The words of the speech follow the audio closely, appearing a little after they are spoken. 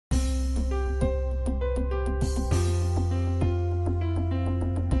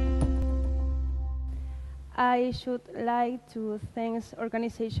I should like to thank the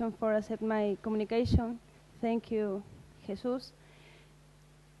organization for accepting my communication. Thank you, Jesus.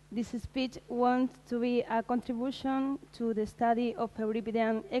 This speech wants to be a contribution to the study of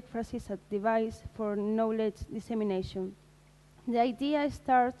Euripidean ekphrasis as device for knowledge dissemination. The idea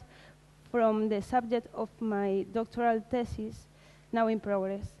starts from the subject of my doctoral thesis, now in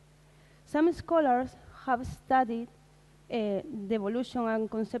progress. Some scholars have studied the evolution and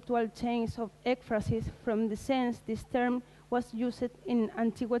conceptual change of ekphrasis from the sense this term was used in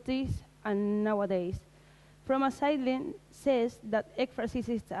antiquities and nowadays. From a sideline says that ekphrasis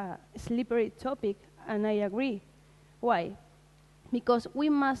is a slippery topic, and I agree. Why? Because we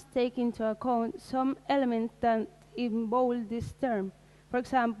must take into account some elements that involve this term. For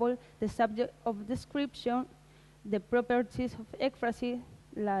example, the subject of description, the properties of ekphrasis,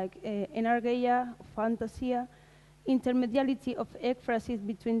 like energeia, fantasia, intermediality of ekphrasis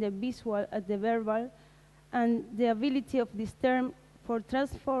between the visual and the verbal, and the ability of this term for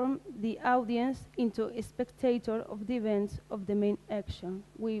transform the audience into a spectator of the events of the main action.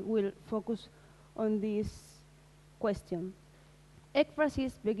 We will focus on this question.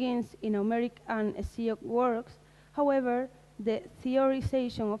 Ekphrasis begins in Homeric and Hesiod works. However, the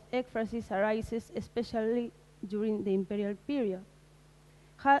theorization of ekphrasis arises especially during the imperial period.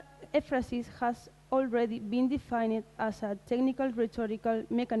 Ekphrasis has already been defined as a technical rhetorical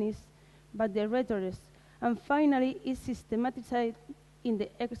mechanism by the rhetorists, and finally is systematized in the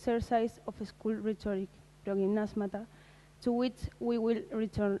exercise of school rhetoric, progymnasmata, to which we will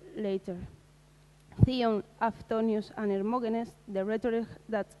return later. Theon, Aphthonius, and Hermogenes, the rhetoric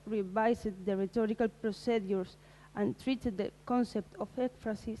that revised the rhetorical procedures and treated the concept of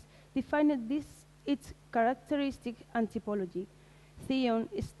ekphrasis, defined its characteristic and typology. Theon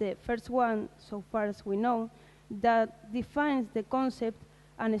is the first one, so far as we know, that defines the concept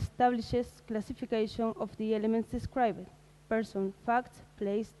and establishes classification of the elements described: person, fact,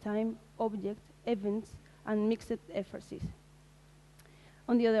 place, time, object, events, and mixed ekphrasis.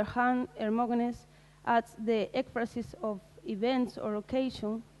 On the other hand, Hermogenes adds the ekphrasis of events or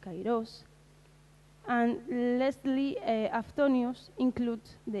occasion, kairos, and lastly, Aphthonius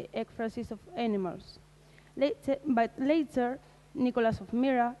includes the ekphrasis of animals. But later, Nicholas of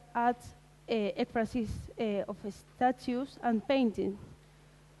Myra adds ekphrasis of statues and painting.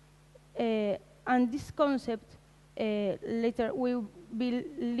 And this concept later will be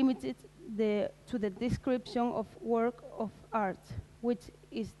limited to the description of work of art, which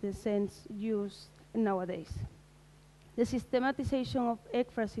is the sense used nowadays. The systematization of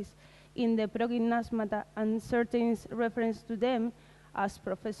ekphrasis in the progymnasmata and certain reference to them, as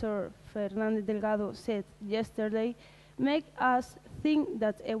Professor Fernández Delgado said yesterday, make us think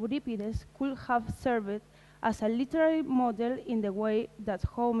that Euripides could have served as a literary model in the way that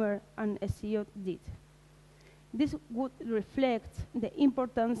Homer and Hesiod did. This would reflect the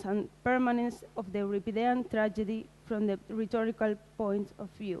importance and permanence of the Euripidean tragedy from the rhetorical point of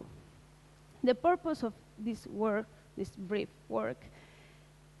view. The purpose of this work, this brief work,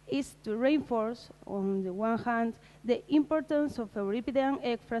 is to reinforce, on the one hand, the importance of Euripidean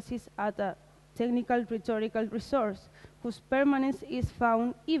ekphrasis as a technical rhetorical resource, whose permanence is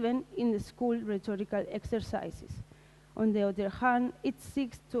found even in the school rhetorical exercises. On the other hand, it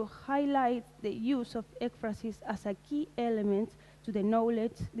seeks to highlight the use of ekphrasis as a key element to the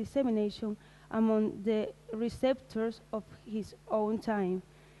knowledge dissemination among the receptors of his own time.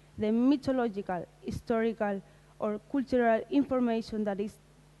 The mythological, historical, or cultural information that is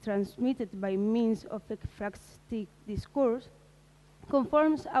transmitted by means of ekphrastic discourse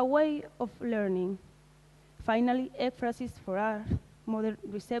conforms a way of learning. Finally, ekphrasis for our modern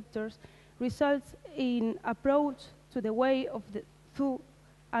receptors results in approach to the way of the thought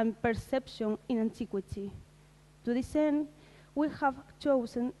and perception in antiquity. To this end, we have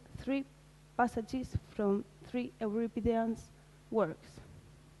chosen 3 passages from 3 Euripidean works.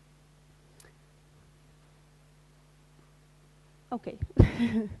 Okay.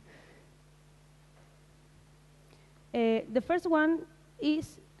 The first one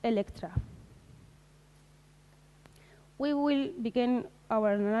is Electra. We will begin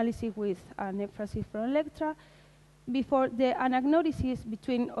our analysis with an ekphrasis from Electra. Before the anagnosis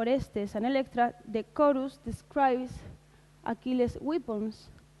between Orestes and Electra, the chorus describes Achilles' weapons.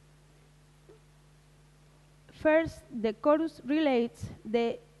 First, the chorus relates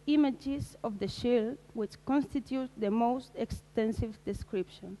the images of the shield, which constitute the most extensive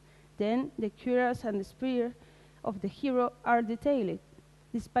description. Then, the cuirass and the spear of the hero are detailed.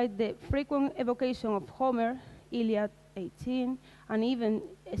 Despite the frequent evocation of Homer, Iliad 18, and even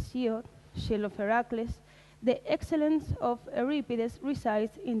Hesiod, Shield of Heracles, The excellence of Euripides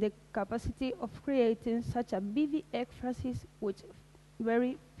resides in the capacity of creating such a vivid ekphrasis with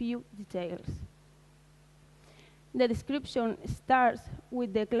very few details. The description starts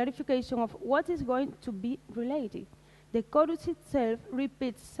with the clarification of what is going to be related. The chorus itself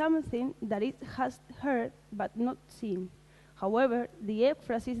repeats something that it has heard but not seen. However, the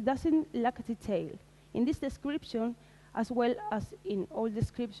ekphrasis doesn't lack detail. In this description, as well as in all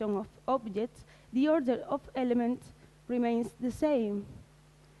description of objects, the order of elements remains the same,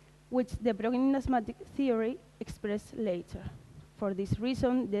 which the prognostic theory expressed later. For this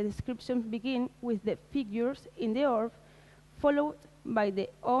reason, the descriptions begin with the figures in the orb, followed by the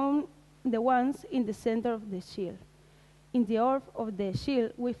ones in the center of the shield. In the orb of the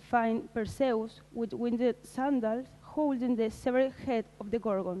shield, we find Perseus with winged sandals holding the severed head of the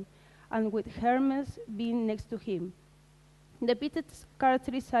Gorgon, and with Hermes being next to him. The epithets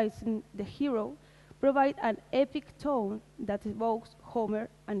characterizing the hero provide an epic tone that evokes Homer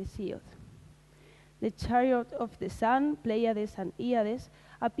and Hesiod. The chariot of the sun, Pleiades and Iades,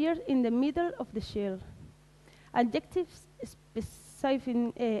 appears in the middle of the shield. Adjectives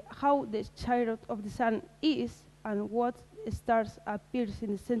specifying how the chariot of the sun is and what stars appears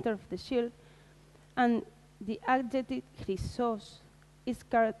in the center of the shield, and the adjective chrysos is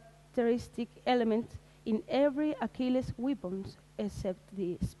characteristic element in every Achilles weapon except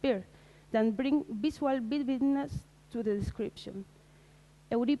the spear, that bring visual vividness to the description.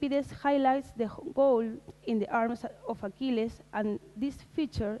 Euripides highlights the gold in the arms of Achilles, and this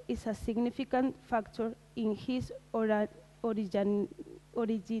feature is a significant factor in his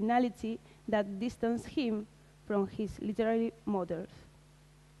originality that distances him from his literary models.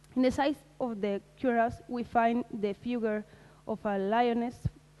 In the side of the cuirass, we find the figure of a lioness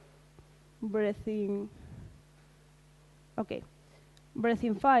breathing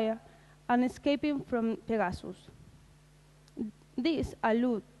fire and escaping from Pegasus. This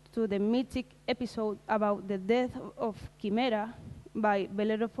alludes to the mythic episode about the death of Chimera by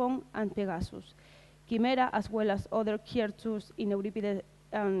Bellerophon and Pegasus. Chimera, as well as other creatures in Euripides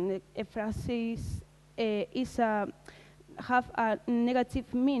and Ekphrasis, have a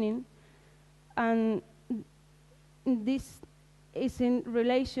negative meaning, and this is in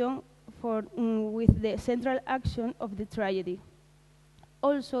relation with the central action of the tragedy.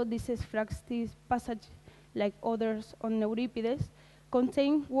 Also, this ekphrastic passage, like others on Euripides,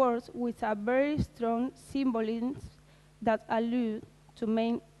 contain words with a very strong symbolism that allude to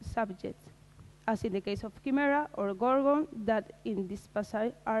main subjects, as in the case of Chimera or Gorgon, that in this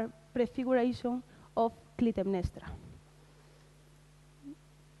passage are prefiguration of Clytemnestra.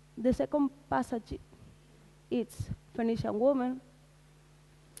 The second passage is Phoenician woman.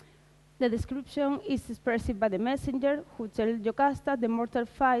 The description is expressed by the messenger who tells Jocasta the mortal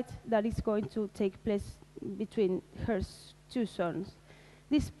fight that is going to take place between her two sons.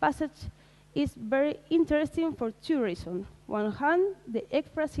 This passage is very interesting for two reasons. On one hand, the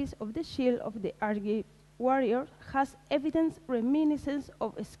ekphrasis of the shield of the Argive warrior has evident reminiscence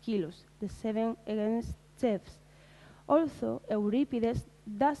of Aeschylus, the seven against thefts. Also, Euripides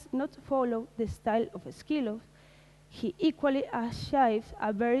does not follow the style of Aeschylus. He equally achieves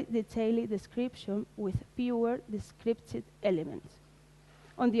a very detailed description with fewer descriptive elements.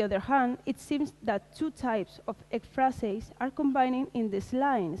 On the other hand, it seems that two types of ekphrases are combining in these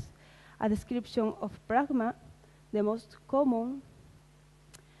lines: a description of pragma, the most common,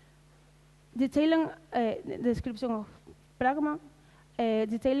 detailing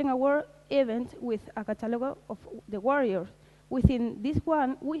detailing a war event with a catalogue of the warriors. Within this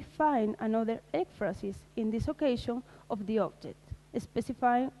one, we find another ekphrasis, in this occasion, of the object,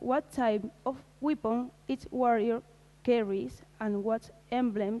 specifying what type of weapon each warrior carries and what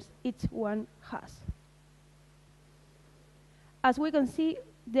emblems each one has. As we can see,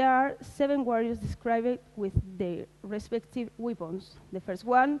 there are 7 warriors described with their respective weapons. The first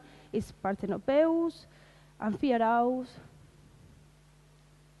one is Parthenopeus, Amphiaraus,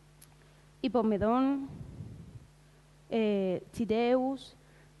 Hippomedon, Tydeus.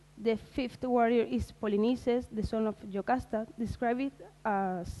 The 5th warrior is Polynices, the son of Jocasta, described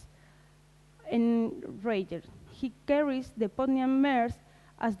as enraged. He carries the Pontian mares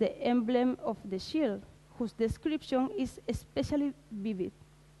as the emblem of the shield, whose description is especially vivid.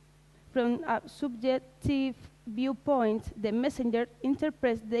 From a subjective viewpoint, the messenger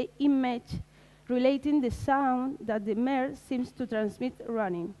interprets the image relating the sound that the mare seems to transmit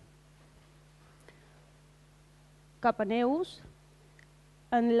running. Capaneus,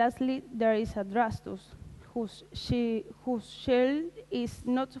 and lastly there is Adrastus, whose shield is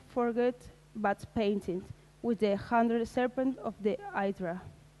not forget but painted with the 100 serpent of the Hydra.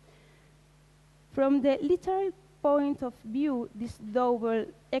 From the literal point of view, this double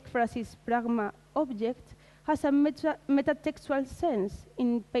ekphrasis pragma object has a metatextual sense.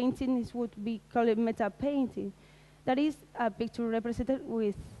 In painting, this would be called meta-painting. That is, a picture represented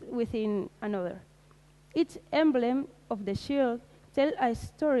within another. Each emblem of the shield tells a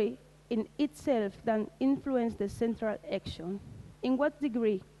story in itself that influences the central action. In what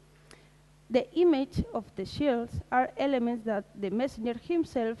degree? The image of the shields are elements that the messenger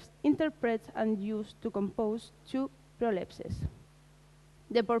himself interprets and uses to compose two prolepses.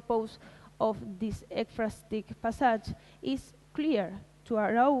 The purpose of this ekphrastic passage is clear: to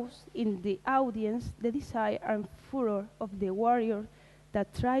arouse in the audience the desire and furor of the warrior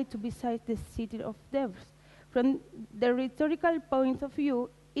that tried to besiege the city of devils. From the rhetorical point of view,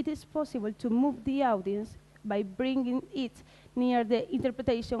 it is possible to move the audience by bringing it near the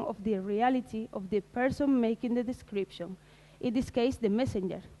interpretation of the reality of the person making the description, in this case, the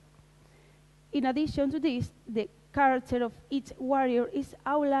messenger. In addition to this, the character of each warrior is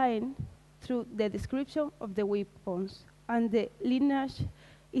outlined through the description of the weapons, and the lineage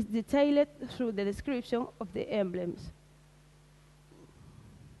is detailed through the description of the emblems.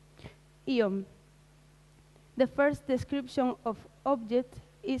 Ion. The first description of object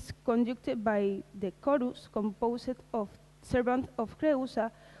is conducted by the chorus, composed of servants of Creusa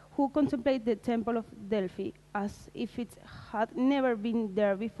who contemplate the temple of Delphi as if it had never been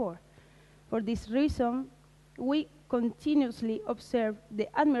there before. For this reason, we continuously observe the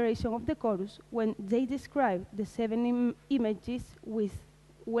admiration of the chorus when they describe the seven images with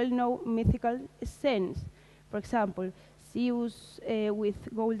well-known mythical scenes. For example, Zeus with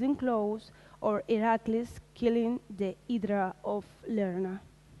golden claws, or Heracles killing the Hydra of Lerna.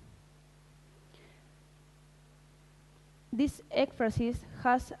 This ekphrasis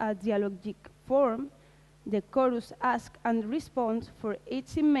has a dialogic form. The chorus asks and responds for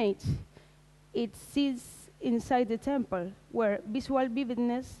each image it sees inside the temple, where visual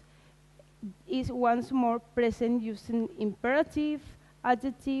vividness is once more present using imperative,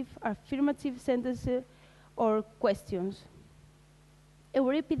 adjective, affirmative sentences, or questions.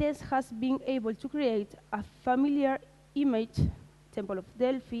 Euripides has been able to create a familiar image, Temple of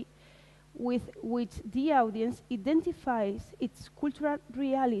Delphi, with which the audience identifies its cultural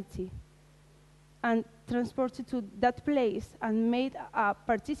reality and transported to that place and made a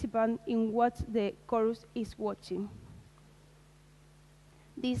participant in what the chorus is watching.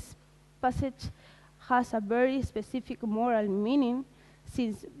 This passage has a very specific moral meaning,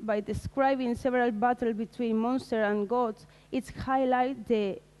 since by describing several battles between monsters and gods, it highlights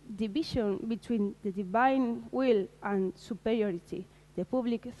the division between the divine will and superiority. The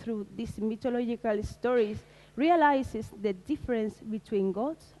public, through these mythological stories, realizes the difference between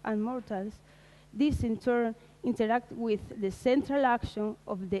gods and mortals. This, in turn, interacts with the central action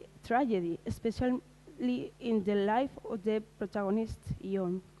of the tragedy, especially in the life of the protagonist,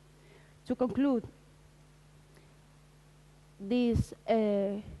 Ion. To conclude,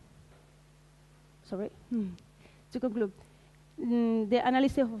 the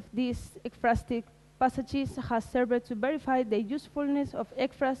analysis of these ekphrastic passages has served to verify the usefulness of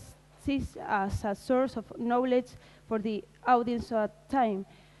ekphrasis as a source of knowledge for the audience at the time.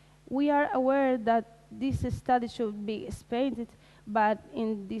 We are aware that this study should be expanded, but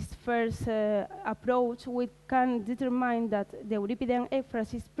in this first approach, we can determine that the Euripidean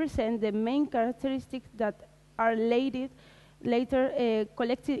ekphrasis present the main characteristics that are later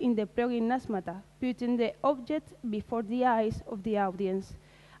collected in the progymnasmata, putting the object before the eyes of the audience.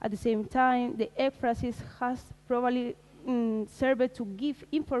 At the same time, the ekphrasis has probably served to give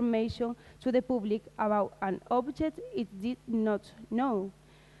information to the public about an object it did not know,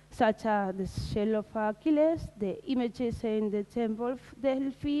 such as the shell of Achilles, the images in the temple of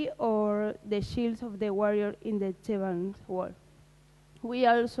Delphi, or the shields of the warrior in the Theban wall. We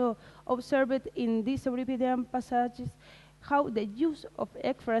also observed in these Euripidean passages how the use of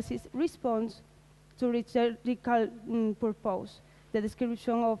ekphrasis responds to rhetorical purpose. The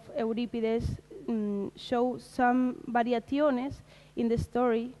description of Euripides shows some variaciones in the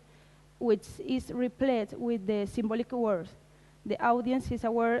story, which is replete with the symbolic words. The audience is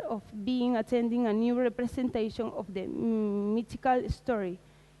aware of being attending a new representation of the mythical story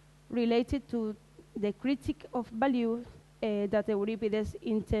related to the critique of value that Euripides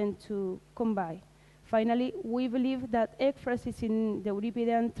intends to convey. Finally, we believe that ekphrasis in the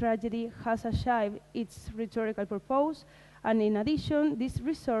Euripidean tragedy has achieved its rhetorical purpose, and in addition, this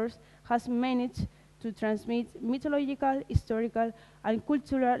resource has managed to transmit mythological, historical, and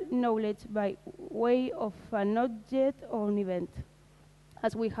cultural knowledge by way of an object or an event,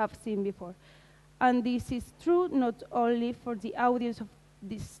 as we have seen before. And this is true not only for the audience of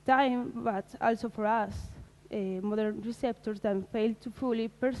this time, but also for us, modern receptors that fail to fully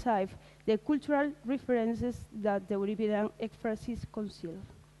perceive the cultural references that the Euripidean ekphrasis conceal.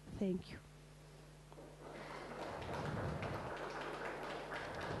 Thank you.